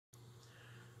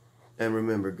And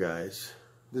remember, guys,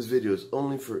 this video is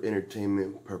only for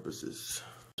entertainment purposes.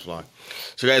 Vlog.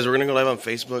 So guys, we're gonna go live on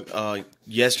Facebook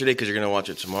yesterday because you're gonna watch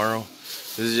it tomorrow.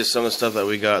 This is just some of the stuff that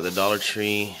we got at the Dollar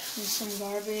Tree. There's some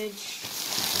garbage.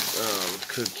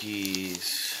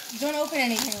 Cookies. Don't open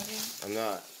anything, okay? I'm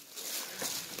not.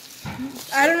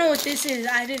 I don't know what this is.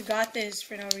 I just got this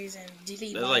for no reason.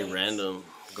 Delete. That's like random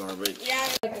garbage. Yeah,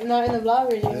 like, not in the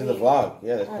vlog or in the vlog.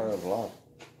 Yeah, that's part of the vlog.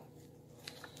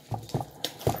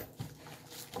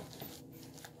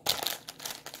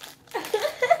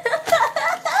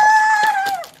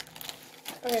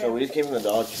 Okay. So we just came from the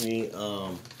Dollar Tree.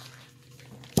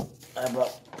 I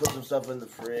put some stuff in the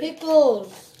fridge.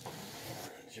 Pickles.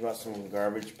 She bought some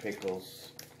garbage pickles.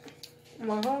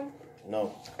 Mom?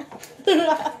 No.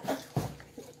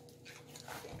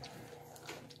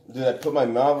 Dude, I put my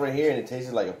mouth right here and it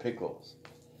tasted like a pickle.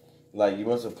 Like you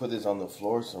must have put this on the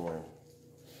floor somewhere.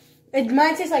 It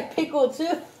might taste like pickle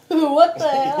too. What the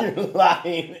hell? You're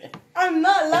lying. I'm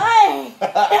not lying.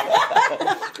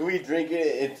 We drink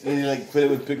it. You like put it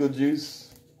with pickle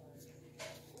juice.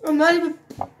 I'm not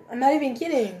even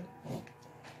kidding.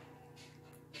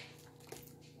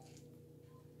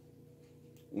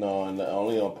 No, and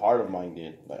only a part of mine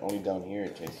did. Like only down here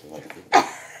it tasted like pickles.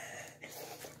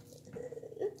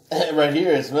 Right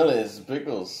here, I smell it. It's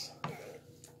pickles.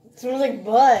 It smells like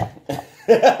butt.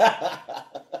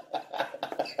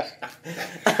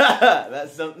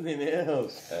 That's something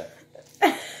else.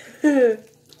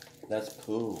 That's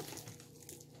poo.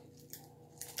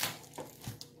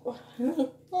 What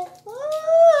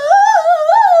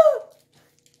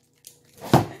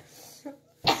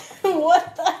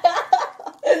the hell?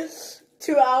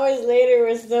 2 hours later,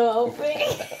 we're still open.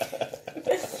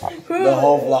 The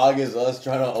whole vlog is us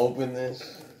trying to open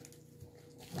this.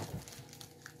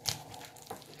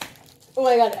 Oh,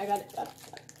 I got it.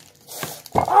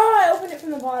 Oh, I opened it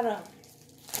from the bottom.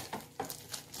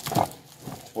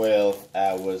 12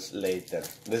 hours later.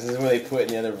 This is when they put in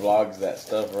the other vlogs that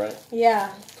stuff, right?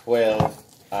 Yeah. 12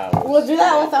 hours. We'll do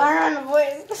that with our own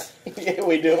voice. Yeah,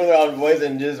 we do it with our own voice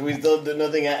and we still do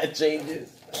nothing changes.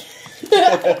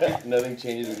 Nothing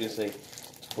changes, we just say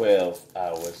 12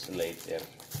 hours later.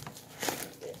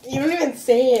 You don't even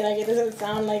say it, like it doesn't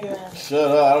sound like that.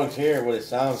 Shut up, I don't care what it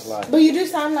sounds like. But you do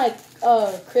sound like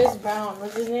Chris Brown.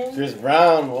 What's his name? Chris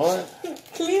Brown, what?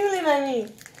 Cleveland, I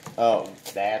mean. Oh,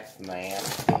 that's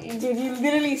nasty. Dude, you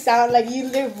literally sound like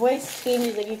your voice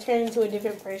changes, like you turn into a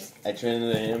different person. I turned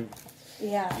into him?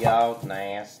 Yeah. Y'all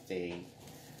nasty.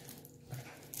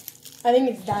 I think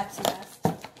it's that's nasty.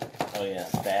 Oh yeah,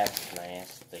 that's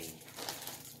nasty.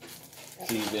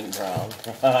 Cleveland Brown.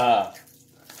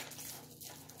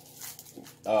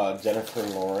 Jennifer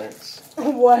Lawrence.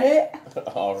 What?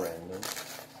 All random.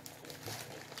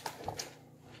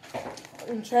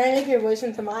 I'm trying to make your voice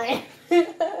into mine.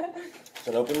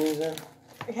 Should I open these then?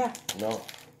 Yeah. No.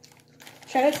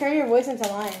 Try to turn your voice into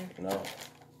mine. No.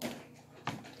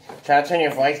 Try to turn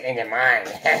your voice into mine.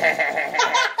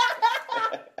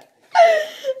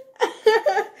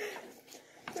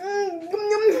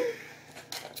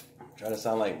 Try to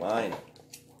sound like mine.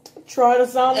 Try to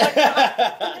sound like mine.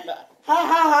 Ha ha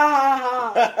ha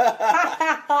ha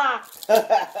ha. Ha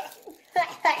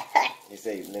ha ha. You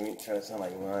say, let me try to sound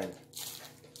like mine.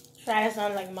 Try to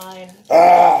sound like mine.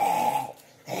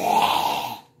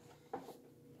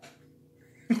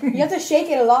 You have to shake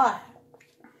it a lot.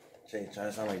 Say, try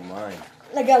to sound like mine.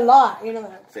 Like a lot, you know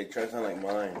that. Say, try to sound like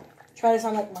mine. Try to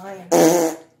sound like mine.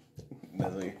 That's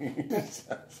what you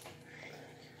sound.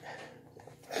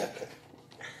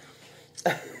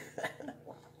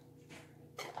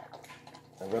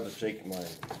 I'd rather shake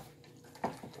mine.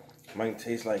 Mine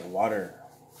tastes like water.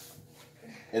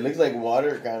 It looks like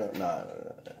water, kind of. Nah.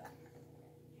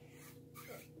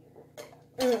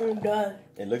 It does.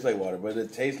 It looks like water, but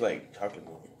it tastes like chocolate.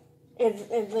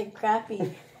 It's like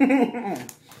crappy.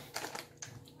 It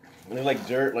looks like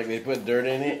dirt, like they put dirt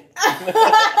in it.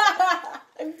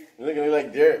 It looks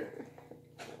like dirt.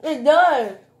 It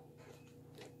does.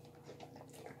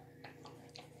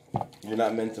 You're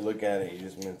not meant to look at it, you're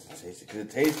just meant to taste it. Because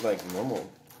it tastes like normal.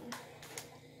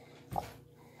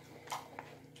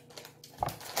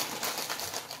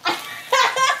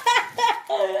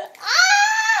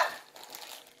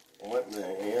 What the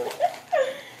hell?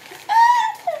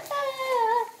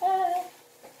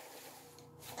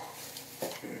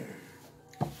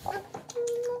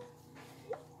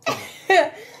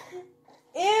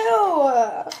 Ew!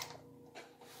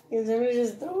 Can somebody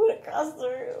just throw it across the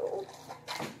room?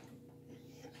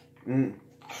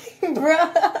 Bruh.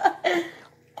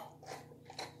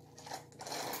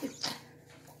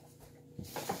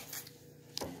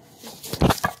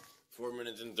 4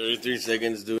 minutes and 33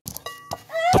 seconds, dude.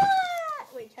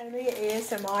 Wait, trying to make it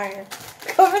ASMR.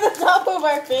 Cover the top of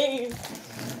our face.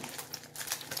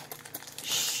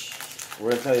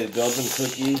 We're gonna tell you Belgian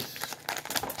cookies.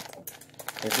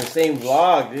 It's the same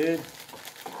vlog, dude.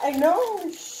 I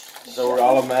know. So we're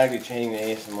automatically changing the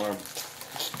ASMR.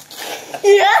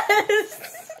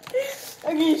 Yes!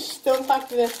 Okay, don't talk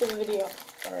to the rest of the video.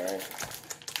 Alright.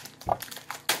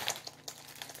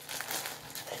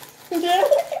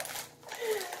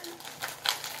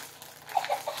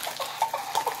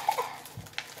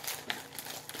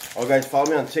 Oh, guys, follow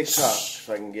me on TikTok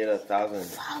so I can get 1,000.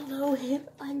 Follow him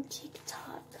on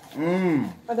TikTok.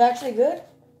 Mmm. Are they actually good?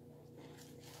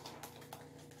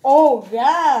 Oh,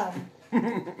 yeah.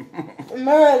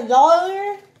 Remember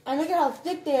 $1? And look at how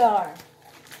thick they are.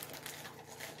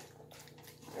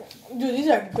 Dude, these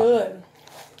are good.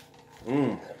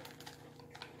 Mmm.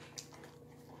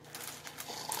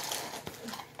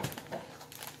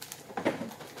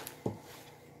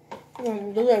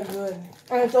 Those are good.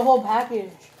 And it's a whole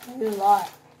package. It's a lot.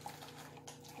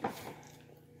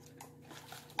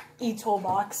 Each whole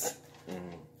box.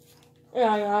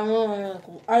 Yeah,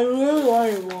 I really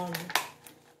wanted one.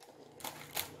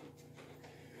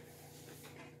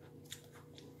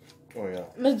 Oh, yeah.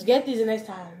 Let's get these the next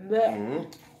time. But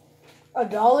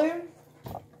 $1?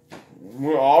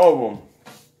 We're all of them.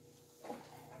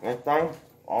 Next time,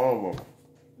 all of them.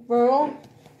 Bro.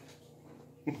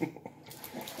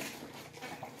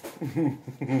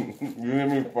 You let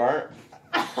me fart?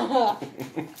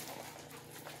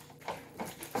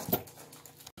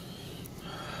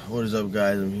 What is up,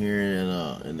 guys? I'm here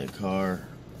in the car.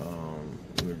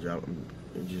 We're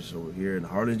just over here in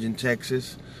Harlingen,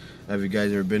 Texas. Have you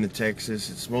guys ever been to Texas?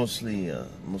 It's mostly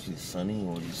sunny.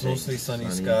 What do you say? Mostly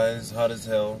sunny skies, hot as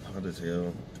hell. Hot as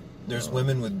hell. There's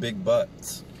women with big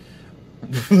butts.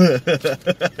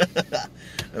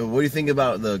 What do you think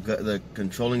about the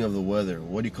controlling of the weather?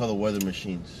 What do you call the weather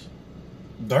machines?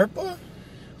 DARPA?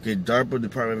 Okay, DARPA,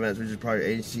 Department of Advanced Research Project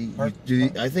Agency.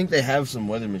 I think they have some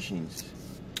weather machines.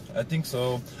 I think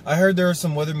so. I heard there are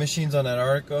some weather machines on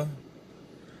Antarctica.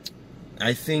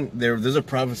 I think there's a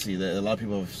prophecy that a lot of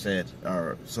people have said,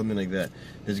 or something like that.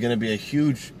 There's going to be a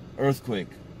huge earthquake,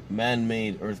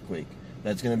 man-made earthquake,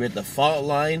 that's going to be at the fault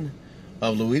line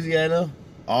of Louisiana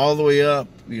all the way up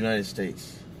the United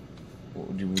States.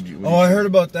 I heard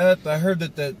about that. I heard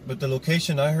that, but the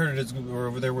location I heard it is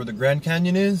over there where the Grand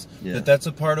Canyon is. Yeah. That's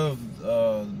a part of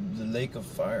the Lake of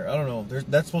Fire. I don't know.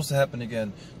 That's supposed to happen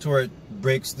again, to where it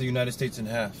breaks the United States in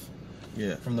half.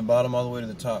 Yeah. From the bottom all the way to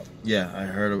the top. Yeah, I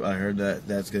heard that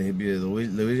that's going to be the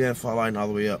Louisiana fault line all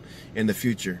the way up in the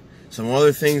future. Some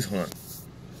other things,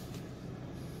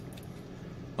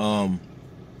 About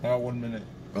 1 minute.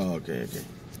 Oh, okay.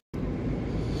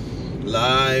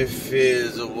 Life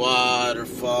is a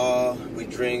waterfall. We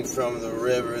drink from the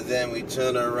river, then we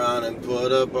turn around and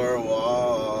put up our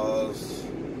walls.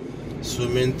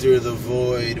 Swimming through the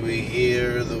void, we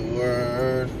hear the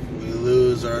word. We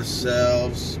lose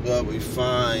ourselves, but we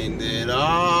find it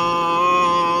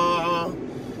all.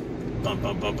 Bum,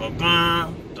 bum, bum, bum,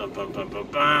 bum. Bum, bum, bum, bum,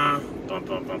 bum. Bum,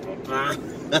 bum, bum, bum, bum.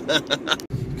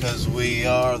 'Cause we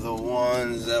are the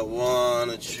ones that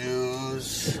wanna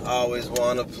choose. Always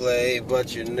wanna play,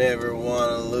 but you never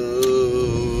wanna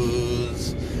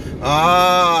lose.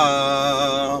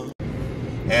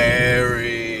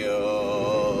 Aerials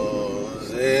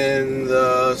in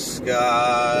the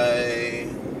sky.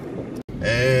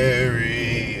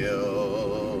 Aerials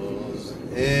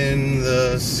in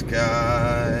the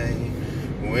sky.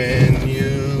 When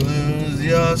you lose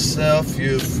yourself,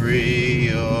 you free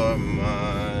your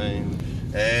mind.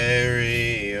 Aerials,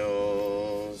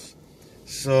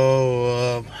 so